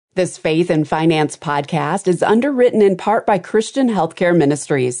This Faith and Finance podcast is underwritten in part by Christian Healthcare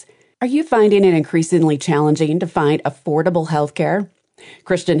Ministries. Are you finding it increasingly challenging to find affordable healthcare?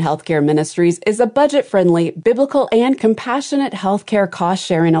 Christian Healthcare Ministries is a budget-friendly, biblical, and compassionate healthcare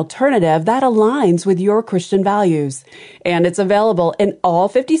cost-sharing alternative that aligns with your Christian values. And it's available in all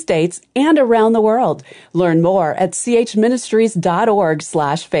 50 states and around the world. Learn more at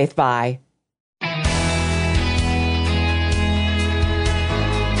chministries.org/faithby.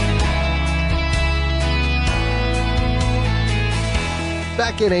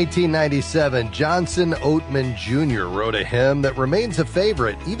 Back in 1897, Johnson Oatman Jr. wrote a hymn that remains a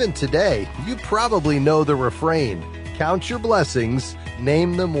favorite even today. You probably know the refrain, "Count your blessings,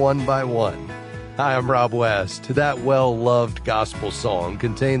 name them one by one." Hi, I'm Rob West. That well-loved gospel song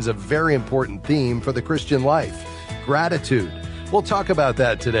contains a very important theme for the Christian life, gratitude. We'll talk about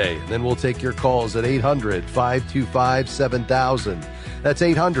that today. Then we'll take your calls at 800-525-7000. That's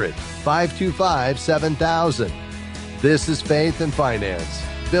 800-525-7000. This is Faith and Finance,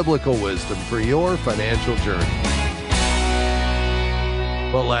 biblical wisdom for your financial journey.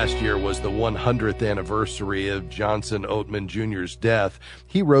 Well, last year was the 100th anniversary of Johnson Oatman Jr.'s death.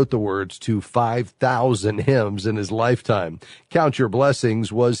 He wrote the words to 5,000 hymns in his lifetime. Count Your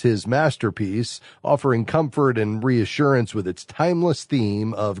Blessings was his masterpiece, offering comfort and reassurance with its timeless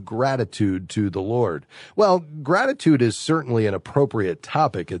theme of gratitude to the Lord. Well, gratitude is certainly an appropriate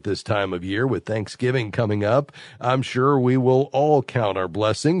topic at this time of year with Thanksgiving coming up. I'm sure we will all count our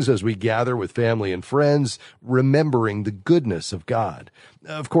blessings as we gather with family and friends, remembering the goodness of God.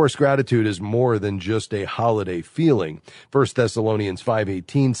 Of course, gratitude is more than just a holiday feeling. 1 Thessalonians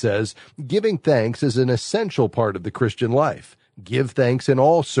 5:18 says, "Giving thanks is an essential part of the Christian life. Give thanks in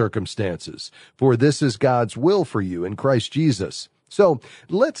all circumstances, for this is God's will for you in Christ Jesus." So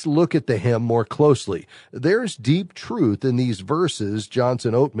let's look at the hymn more closely. There's deep truth in these verses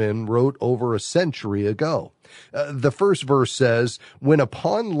Johnson Oatman wrote over a century ago. The first verse says, "When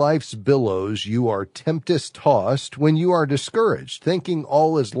upon life's billows you are tempest tossed, when you are discouraged, thinking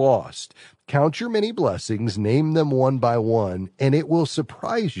all is lost, count your many blessings, name them one by one, and it will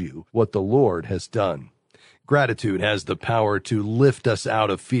surprise you what the Lord has done." Gratitude has the power to lift us out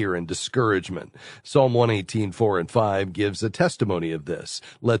of fear and discouragement. Psalm 118:4-5 gives a testimony of this.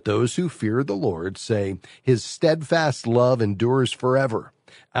 "Let those who fear the Lord say, His steadfast love endures forever.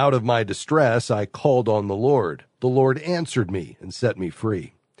 Out of my distress I called on the Lord. The Lord answered me and set me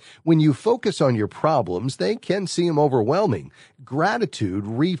free." When you focus on your problems, they can seem overwhelming. Gratitude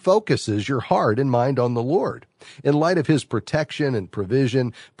refocuses your heart and mind on the Lord. In light of His protection and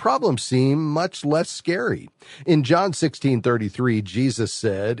provision, problems seem much less scary. In John 16:33, Jesus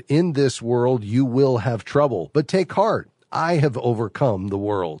said, "In this world you will have trouble, but take heart, I have overcome the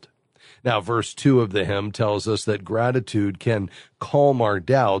world." Now, verse 2 of the hymn tells us that gratitude can calm our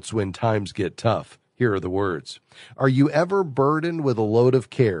doubts when times get tough. Here are the words. "Are you ever burdened with a load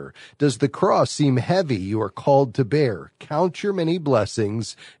of care? Does the cross seem heavy you are called to bear? Count your many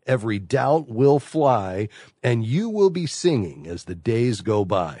blessings, every doubt will fly, and you will be singing as the days go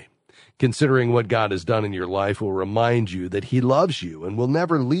by." Considering what God has done in your life will remind you that He loves you and will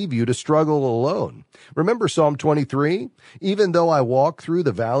never leave you to struggle alone. Remember Psalm 23? "Even though I walk through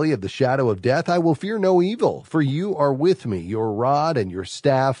the valley of the shadow of death, I will fear no evil, for you are with me. Your rod and your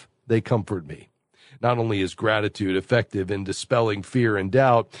staff, they comfort me." Not only is gratitude effective in dispelling fear and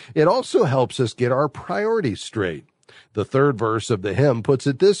doubt, it also helps us get our priorities straight. The third verse of the hymn puts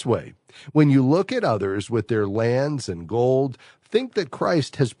it this way, "When you look at others with their lands and gold, think that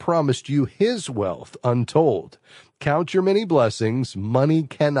Christ has promised you His wealth untold. Count your many blessings, money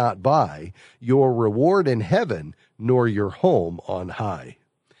cannot buy, your reward in heaven, nor your home on high."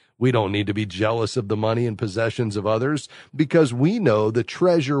 We don't need to be jealous of the money and possessions of others because we know the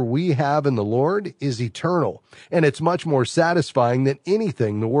treasure we have in the Lord is eternal, and it's much more satisfying than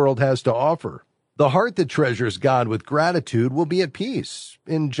anything the world has to offer. The heart that treasures God with gratitude will be at peace.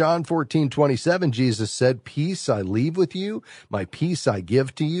 In John 14:27, Jesus said, "Peace I leave with you, my peace I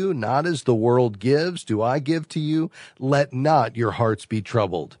give to you, not as the world gives, do I give to you. Let not your hearts be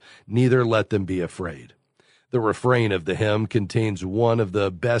troubled, neither let them be afraid." The refrain of the hymn contains one of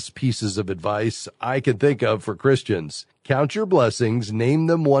the best pieces of advice I can think of for Christians. Count your blessings, name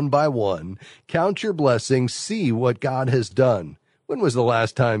them one by one. Count your blessings, see what God has done. When was the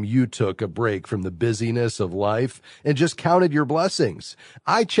last time you took a break from the busyness of life and just counted your blessings?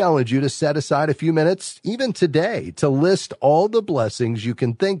 I challenge you to set aside a few minutes, even today, to list all the blessings you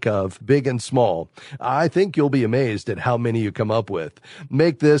can think of, big and small. I think you'll be amazed at how many you come up with.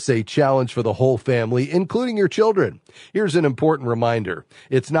 Make this a challenge for the whole family, including your children. Here's an important reminder.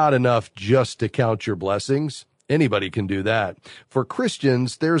 It's not enough just to count your blessings. Anybody can do that. For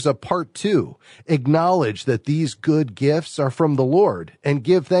Christians, there's a part 2. Acknowledge that these good gifts are from the Lord and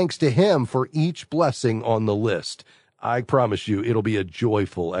give thanks to Him for each blessing on the list. I promise you, it'll be a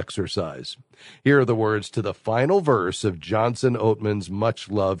joyful exercise. Here are the words to the final verse of Johnson Oatman's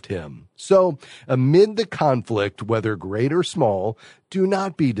much-loved hymn. So, amid the conflict, whether great or small, do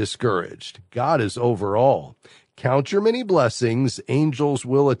not be discouraged. God is over all. Count your many blessings, angels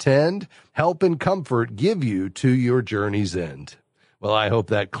will attend, help and comfort give you to your journey's end. Well, I hope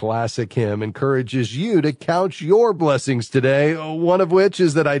that classic hymn encourages you to count your blessings today, one of which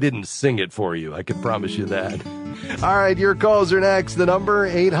is that I didn't sing it for you. I can promise you that. All right, your calls are next. The number,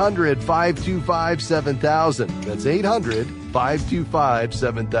 800-525-7000. That's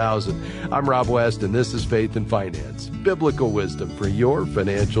 800-525-7000. I'm Rob West, and this is Faith and Finance, biblical wisdom for your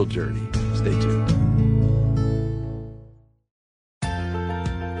financial journey. Stay tuned.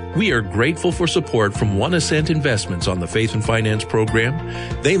 We are grateful for support from One Ascent Investments on the Faith and Finance program.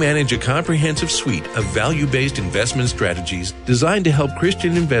 They manage a comprehensive suite of value-based investment strategies designed to help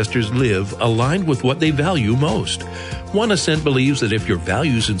Christian investors live aligned with what they value most. One Ascent believes that if your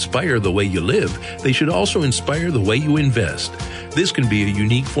values inspire the way you live, they should also inspire the way you invest. This can be a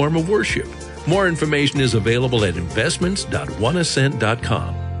unique form of worship. More information is available at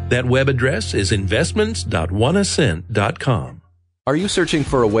investments.oneascent.com. That web address is investments.oneascent.com. Are you searching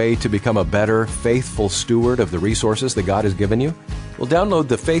for a way to become a better, faithful steward of the resources that God has given you? Well, download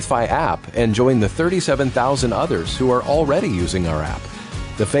the FaithFi app and join the 37,000 others who are already using our app.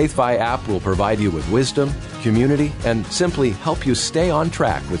 The FaithFi app will provide you with wisdom, community, and simply help you stay on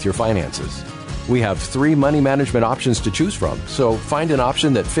track with your finances. We have 3 money management options to choose from, so find an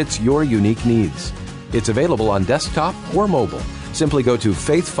option that fits your unique needs. It's available on desktop or mobile. Simply go to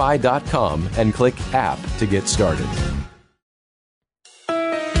faithfi.com and click App to get started.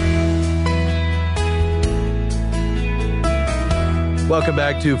 Welcome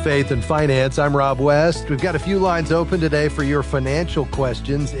back to Faith and Finance. I'm Rob West. We've got a few lines open today for your financial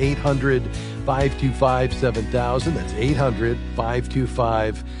questions. 800-525-7000. That's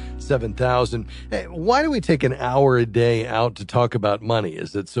 800-525-7000. Hey, why do we take an hour a day out to talk about money?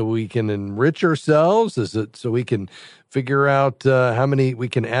 Is it so we can enrich ourselves? Is it so we can figure out how many we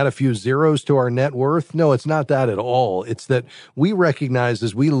can add a few zeros to our net worth? No, it's not that at all. It's that we recognize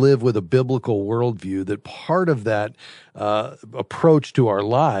as we live with a biblical worldview that part of that approach to our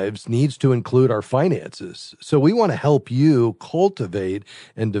lives needs to include our finances. So we want to help you cultivate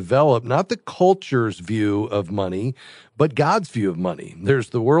and develop not the culture's view of money, but God's view of money. There's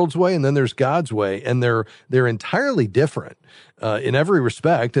the world's way and then there's God's way, and they're entirely different in every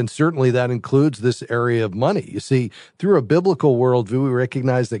respect, and certainly that includes this area of money. You see, through a biblical worldview, we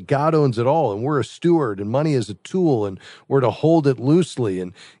recognize that God owns it all, and we're a steward, and money is a tool, and we're to hold it loosely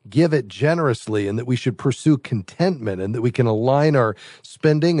and give it generously, and that we should pursue contentment, and that we can align our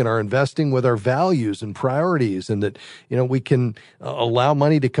spending and our investing with our values and priorities, and that, we can allow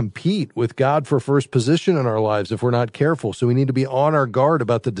money to compete with God for first position in our lives if we're not careful. So we need to be on our guard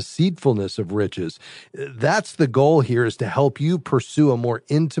about the deceitfulness of riches. That's the goal here, is to help you pursue a more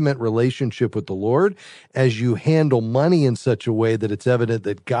intimate relationship with the Lord as you handle money in such a way that it's evident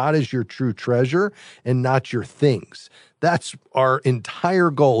that God is your true treasure and not your things. That's our entire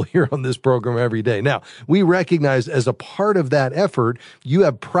goal here on this program every day. Now, we recognize as a part of that effort, you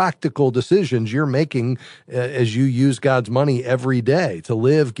have practical decisions you're making as you use God's money every day to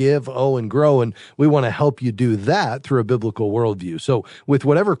live, give, owe, and grow. And we want to help you do that through a biblical worldview. So with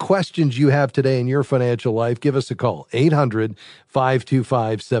whatever questions you have today in your financial life, give us a call,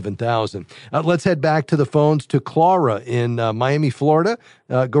 800-525-7000. Let's head back to the phones to Clara in Miami, Florida.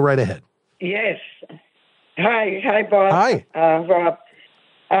 Go right ahead. Yes. Hi, Bob. Hi. Rob.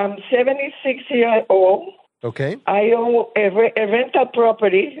 I'm 76 years old. Okay. I own a rental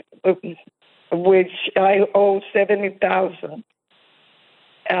property, which I owe $70,000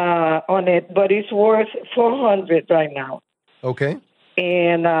 on it, but it's worth $400 right now. Okay.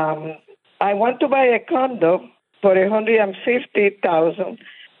 And I want to buy a condo for $150,000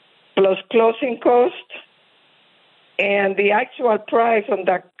 plus closing costs. And the actual price on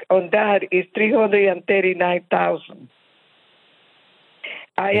that is $339,000.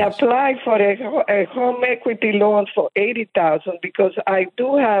 I applied for a home equity loan for $80,000 because I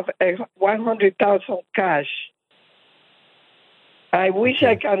do have a $100,000 cash. I wish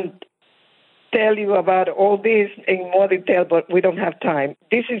I can tell you about all this in more detail, but we don't have time.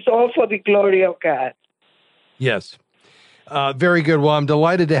 This is all for the glory of God. Yes. Very good. Well, I'm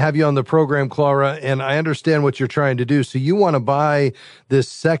delighted to have you on the program, Clara, and I understand what you're trying to do. So you want to buy this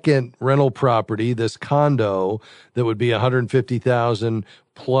second rental property, this condo that would be $150,000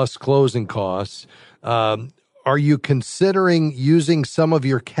 plus closing costs. are you considering using some of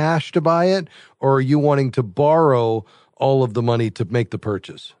your cash to buy it, or are you wanting to borrow all of the money to make the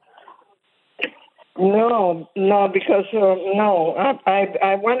purchase? No, because no,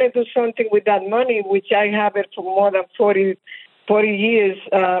 I want to do something with that money, which I have it for more than 40 years,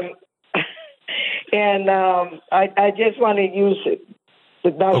 and I just want to use it.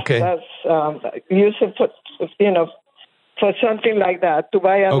 Use it for, for something like that, to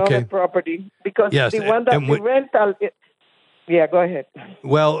buy another property, because the one that the rental. Yeah, go ahead.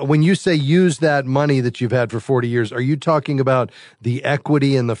 Well, when you say use that money that you've had for 40 years, are you talking about the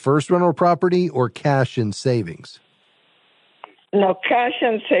equity in the first rental property or cash in savings? No, cash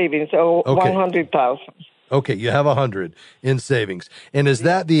and savings, $100,000. Okay, you have 100 in savings. And is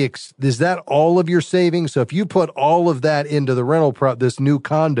that all of your savings? So if you put all of that into the rental this new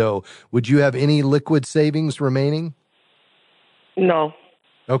condo, would you have any liquid savings remaining? No.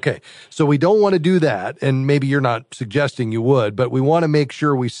 Okay, so we don't want to do that, and maybe you're not suggesting you would, but we want to make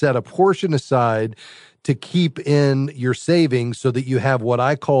sure we set a portion aside to keep in your savings so that you have what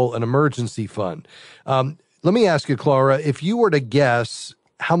I call an emergency fund. Let me ask you, Clara, if you were to guess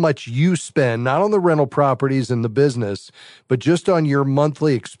how much you spend, not on the rental properties and the business, but just on your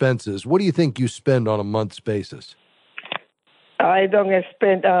monthly expenses, what do you think you spend on a month's basis? I don't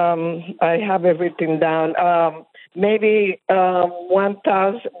spend, I have everything down. Maybe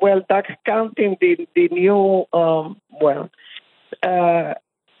 1,000. Well, that's counting the new.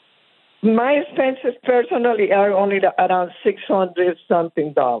 My expenses personally are only around $600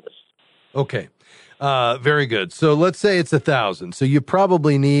 something. Okay. Very good. So let's say it's 1,000. So you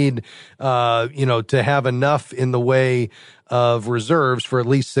probably need, to have enough in the way of reserves for at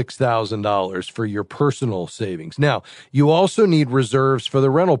least $6,000 for your personal savings. Now, you also need reserves for the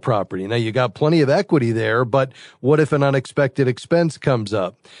rental property. Now, you got plenty of equity there, but what if an unexpected expense comes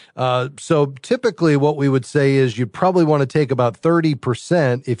up? So typically what we would say is you'd probably want to take about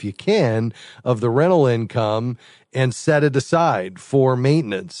 30%, if you can, of the rental income and set it aside for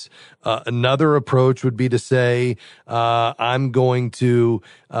maintenance. Another approach would be to say, I'm going to,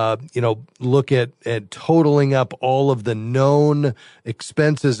 look at totaling up all of the known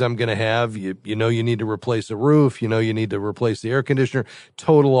expenses I'm going to have. You need to replace a roof, you need to replace the air conditioner,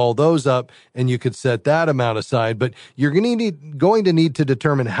 total all those up, and you could set that amount aside. But you're going to need to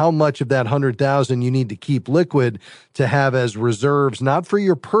determine how much of that 100,000 you need to keep liquid to have as reserves, not for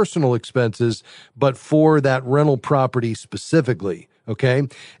your personal expenses, but for that rental property specifically. Okay.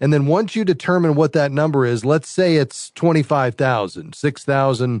 And then once you determine what that number is, let's say it's 25,000,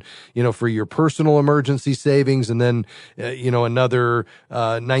 6,000, for your personal emergency savings. And then, another,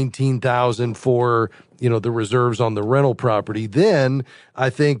 19,000 for, the reserves on the rental property. Then I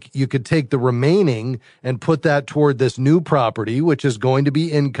think you could take the remaining and put that toward this new property, which is going to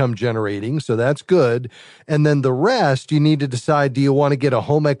be income generating. So that's good. And then the rest, you need to decide, do you want to get a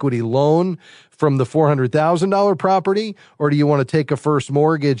home equity loan from the $400,000 property, or do you want to take a first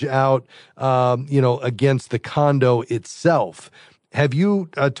mortgage out, against the condo itself? Have you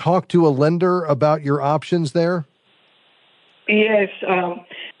talked to a lender about your options there? Yes,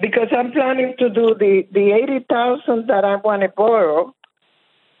 because I'm planning to do the $80,000 that I want to borrow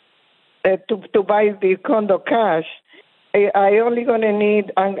to buy the condo cash. I only going to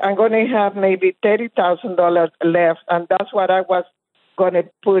need. I'm going to have maybe $30,000 left, and that's what I was going to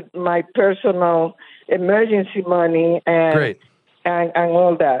put my personal emergency money and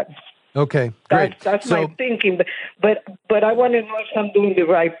all that. Okay, great. That's my thinking, but I want to know if I'm doing the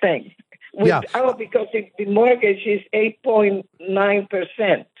right thing. Because the mortgage is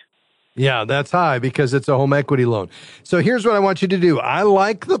 8.9%. Yeah, that's high because it's a home equity loan. So here's what I want you to do. I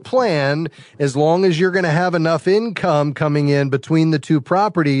like the plan as long as you're going to have enough income coming in between the two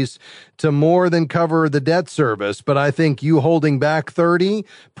properties to more than cover the debt service. But I think you holding back 30,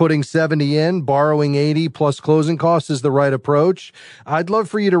 putting 70 in, borrowing 80 plus closing costs is the right approach. I'd love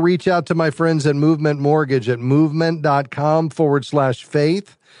for you to reach out to my friends at Movement Mortgage at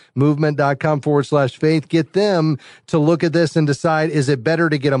movement.com/faith. movement.com/faith. Get them to look at this and decide, is it better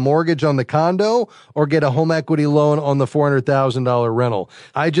to get a mortgage on the condo or get a home equity loan on the $400,000 rental?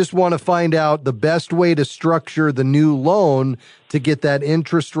 I just want to find out the best way to structure the new loan to get that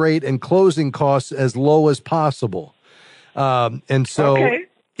interest rate and closing costs as low as possible.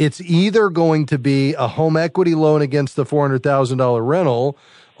 It's either going to be a home equity loan against the $400,000 rental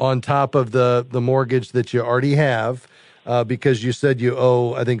on top of the mortgage that you already have, because you said you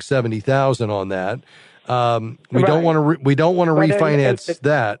owe, I think, $70,000 on that. We don't want to refinance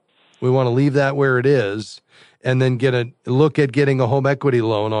that. We want to leave that where it is, and then look at getting a home equity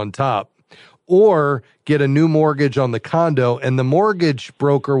loan on top. or get a new mortgage on the condo, and the mortgage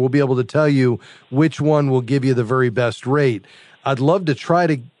broker will be able to tell you which one will give you the very best rate. I'd love to try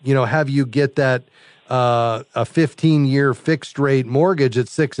to, have you get that a 15-year fixed rate mortgage at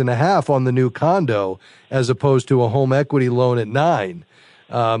 6.5 on the new condo, as opposed to a home equity loan at 9.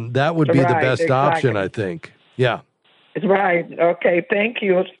 That would be the best option, I think. Yeah. Right. Okay. Thank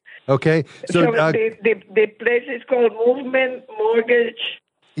you. Okay. So the place is called Movement Mortgage.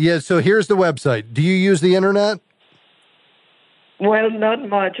 Yeah. So here's the website. Do you use the internet? Well, not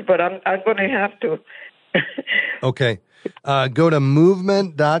much, but I'm going to have to. Okay. Go to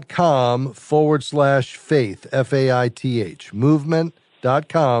movement.com/faith, FAITH,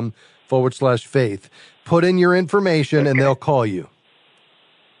 movement.com/faith. Put in your information and they'll call you.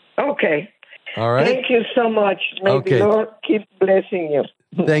 Okay. All right. Thank you so much. May the Lord keep blessing you.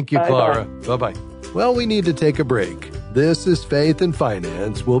 Thank you, Clara. Bye-bye. Well, we need to take a break. This is Faith and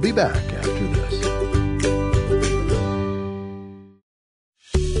Finance. We'll be back after this.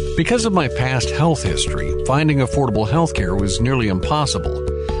 Because of my past health history, finding affordable health care was nearly impossible.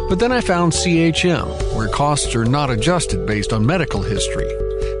 But then I found CHM, where costs are not adjusted based on medical history.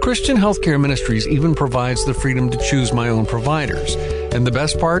 Christian Healthcare Ministries even provides the freedom to choose my own providers. And the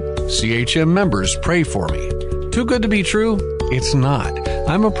best part? CHM members pray for me. Too good to be true? It's not.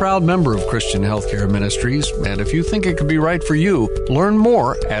 I'm a proud member of Christian Healthcare Ministries, and if you think it could be right for you, learn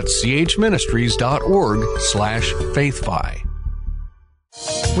more at chministries.org/faithfi.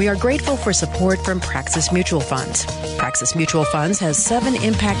 We are grateful for support from Praxis Mutual Funds. Praxis Mutual Funds has 7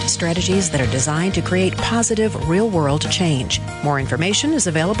 impact strategies that are designed to create positive, real-world change. More information is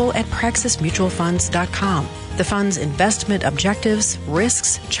available at praxismutualfunds.com. The fund's investment objectives,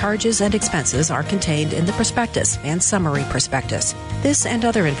 risks, charges, and expenses are contained in the prospectus and summary prospectus. This and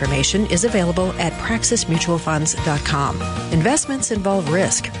other information is available at praxismutualfunds.com. Investments involve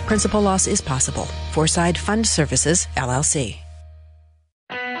risk. Principal loss is possible. Foreside Fund Services, LLC.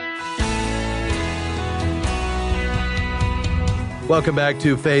 Welcome back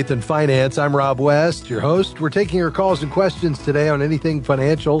to Faith and Finance. I'm Rob West, your host. We're taking your calls and questions today on anything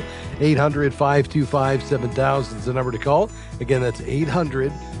financial. 800-525-7000 is the number to call. Again, that's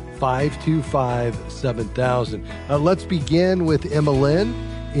 800-525-7000. Let's begin with Emma Lynn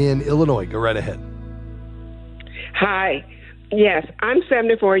in Illinois. Go right ahead. Hi. Yes, I'm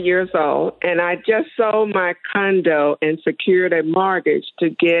 74 years old, and I just sold my condo and secured a mortgage to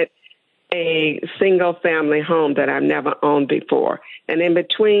get a single-family home that I've never owned before. And in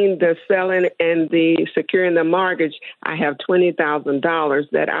between the selling and the securing the mortgage, I have $20,000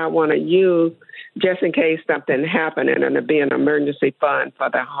 that I want to use just in case something happened, and it'll be an emergency fund for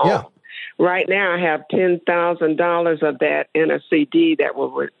the home. Yeah. Right now, I have $10,000 of that in a CD that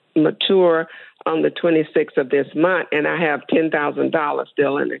will mature on the 26th of this month, and I have $10,000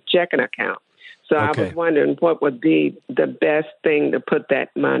 still in a checking account. So I was wondering what would be the best thing to put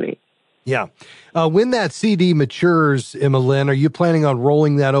that money. Yeah. When that CD matures, Emma Lynn, are you planning on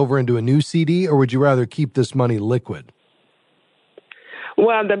rolling that over into a new CD, or would you rather keep this money liquid?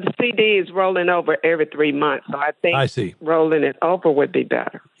 Well, the CD is rolling over every 3 months, so I think rolling it over would be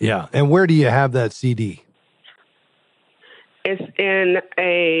better. Yeah. And where do you have that CD? It's in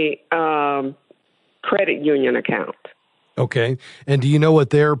a credit union account. Okay. And do you know what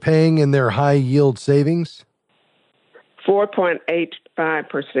they're paying in their high-yield savings?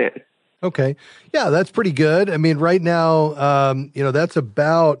 4.85%. Okay. Yeah, that's pretty good. I mean, right now, that's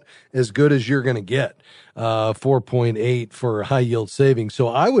about as good as you're going to get, 4.8 for high yield savings. So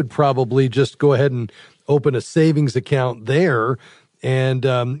I would probably just go ahead and open a savings account there and,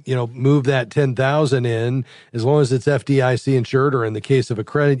 move that 10,000 in, as long as it's FDIC insured, or in the case of a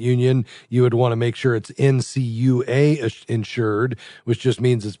credit union, you would want to make sure it's NCUA insured, which just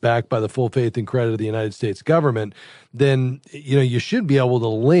means it's backed by the full faith and credit of the United States government. Then, you should be able to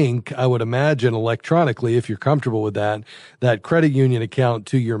link, I would imagine, electronically, if you're comfortable with that credit union account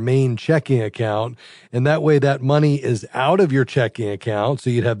to your main checking account. And that way that money is out of your checking account.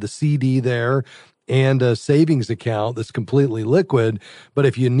 So you'd have the CD there and a savings account that's completely liquid. But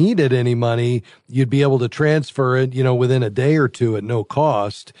if you needed any money, you'd be able to transfer it, within a day or two at no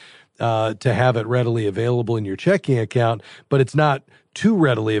cost, to have it readily available in your checking account. But it's not too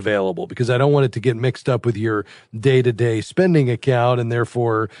readily available, because I don't want it to get mixed up with your day-to-day spending account, and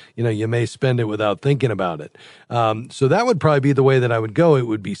therefore, you may spend it without thinking about it. So that would probably be the way that I would go. It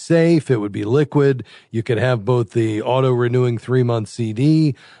would be safe. It would be liquid. You could have both the auto-renewing 3-month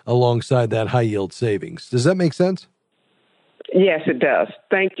CD alongside that high-yield savings. Does that make sense? Yes, it does.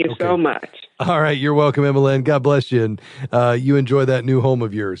 Thank you so much. All right. You're welcome, Emma Lynn. God bless you. And you enjoy that new home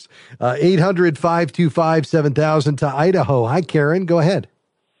of yours. 800-525-7000 to Idaho. Hi, Karen. Go ahead.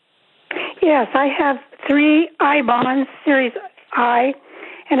 Yes, I have 3 I bonds, Series I,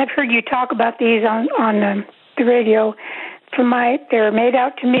 and I've heard you talk about these on the radio. They're made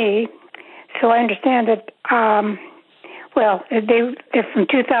out to me, so I understand that. They're from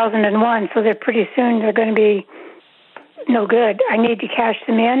 2001, so they're pretty soon. They're going to be no good. I need to cash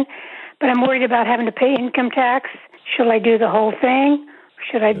them in, but I'm worried about having to pay income tax. Should I do the whole thing?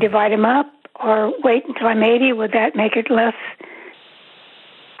 Should I divide them up, or wait until I'm 80? Would that make it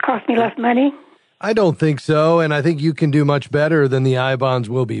cost me less money? I don't think so, and I think you can do much better than the I-bonds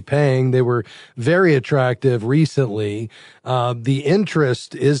will be paying. They were very attractive recently. The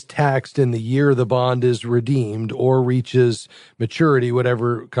interest is taxed in the year the bond is redeemed or reaches maturity,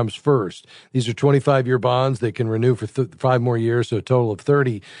 whatever comes first. These are 25-year bonds. They can renew for 5 more years, so a total of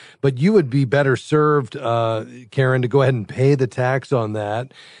 30. But you would be better served, Karen, to go ahead and pay the tax on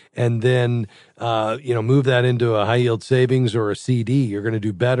that and then move that into a high-yield savings or a CD. You're going to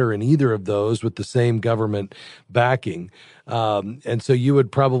do better in either of those with the same government backing. And so you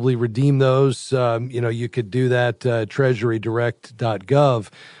would probably redeem those. You could do that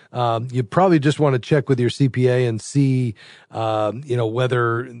treasurydirect.gov. You probably just want to check with your CPA and see,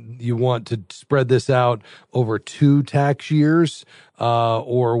 whether you want to spread this out over 2 tax years,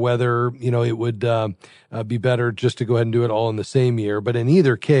 or whether, it would be better just to go ahead and do it all in the same year. But in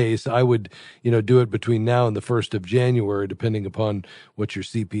either case, I would, do it between now and the 1st of January, depending upon what your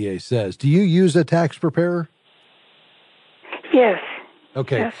CPA says. Do you use a tax preparer? Yes.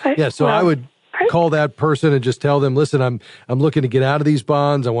 Okay. Yes, I would call that person and just tell them, listen, I'm looking to get out of these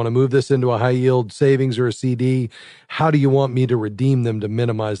bonds. I want to move this into a high yield savings or a CD. How do you want me to redeem them to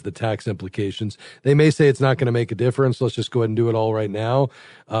minimize the tax implications? They may say it's not going to make a difference. Let's just go ahead and do it all right now.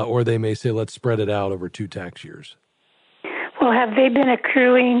 Or they may say, let's spread it out over 2 tax years. Well, have they been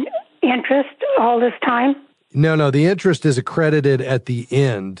accruing interest all this time? No. The interest is accredited at the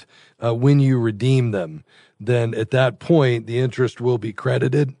end when you redeem them. Then at that point, the interest will be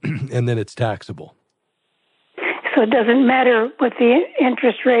credited, and then it's taxable. So it doesn't matter what the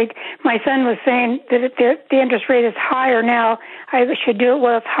interest rate. My son was saying that if the interest rate is higher now, I should do it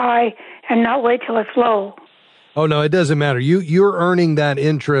while it's high and not wait till it's low. Oh, no, it doesn't matter. You're earning that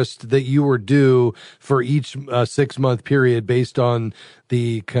interest that you were due for each 6-month period based on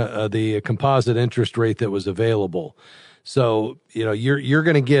the composite interest rate that was available. So, you're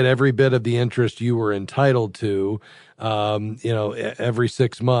going to get every bit of the interest you were entitled to, every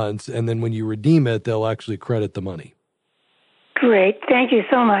 6 months. And then when you redeem it, they'll actually credit the money. Great. Thank you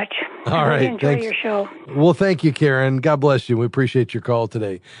so much. All right. Enjoy your show. Well, thank you, Karen. God bless you. We appreciate your call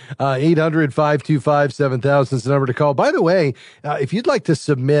today. 800-525-7000 is the number to call. By the way, if you'd like to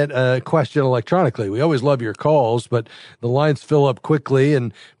submit a question electronically, we always love your calls, but the lines fill up quickly,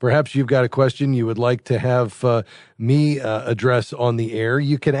 and perhaps you've got a question you would like to have me address on the air.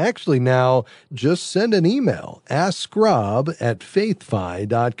 You can actually now just send an email,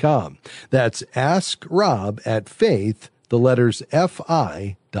 askrob@faithfi.com. That's askrob@faith, the letters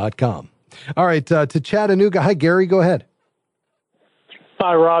fi.com. All right, to Chattanooga. Hi, Gary, go ahead.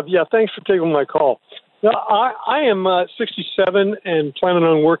 Hi, Rob. Yeah, thanks for taking my call. Now, I am 67 and planning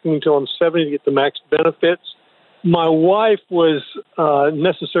on working until I'm 70 to get the max benefits. My wife was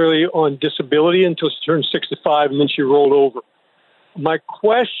necessarily on disability until she turned 65, and then she rolled over. My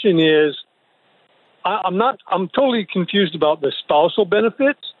question is, I'm totally confused about the spousal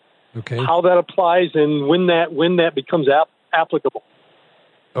benefits. Okay. How that applies and when that becomes applicable.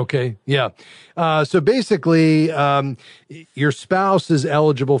 Okay. Yeah. So basically, your spouse is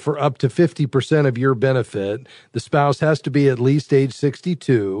eligible for up to 50% of your benefit. The spouse has to be at least age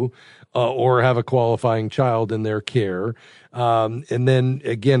 62, or have a qualifying child in their care. And then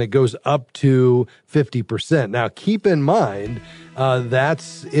again, it goes up to 50%. Now, keep in mind,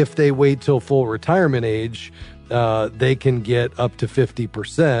 that's if they wait till full retirement age. They can get up to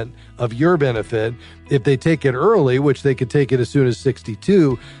 50% of your benefit. If they take it early, which they could take it as soon as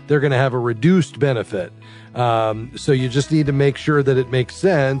 62, they're going to have a reduced benefit. So you just need to make sure that it makes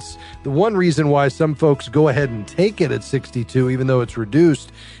sense. The one reason why some folks go ahead and take it at 62, even though it's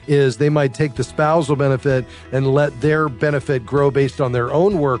reduced, is they might take the spousal benefit and let their benefit grow based on their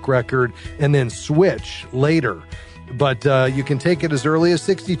own work record and then switch later. But you can take it as early as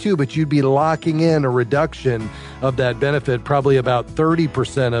 62, but you'd be locking in a reduction of that benefit, probably about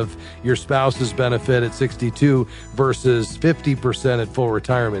 30% of your spouse's benefit at 62 versus 50% at full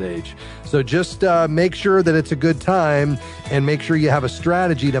retirement age. So just make sure that it's a good time and make sure you have a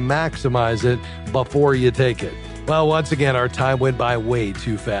strategy to maximize it before you take it. Well, once again, our time went by way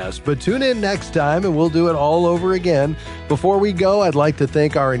too fast, but tune in next time and we'll do it all over again. Before we go, I'd like to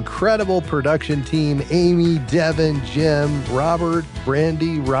thank our incredible production team, Amy, Devin, Jim, Robert,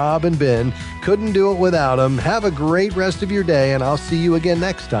 Brandy, Rob, and Ben. Couldn't do it without them. Have a great rest of your day, and I'll see you again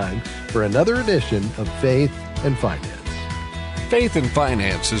next time for another edition of Faith and Finance. Faith and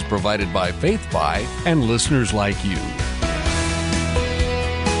Finance is provided by Faith Fi and listeners like you.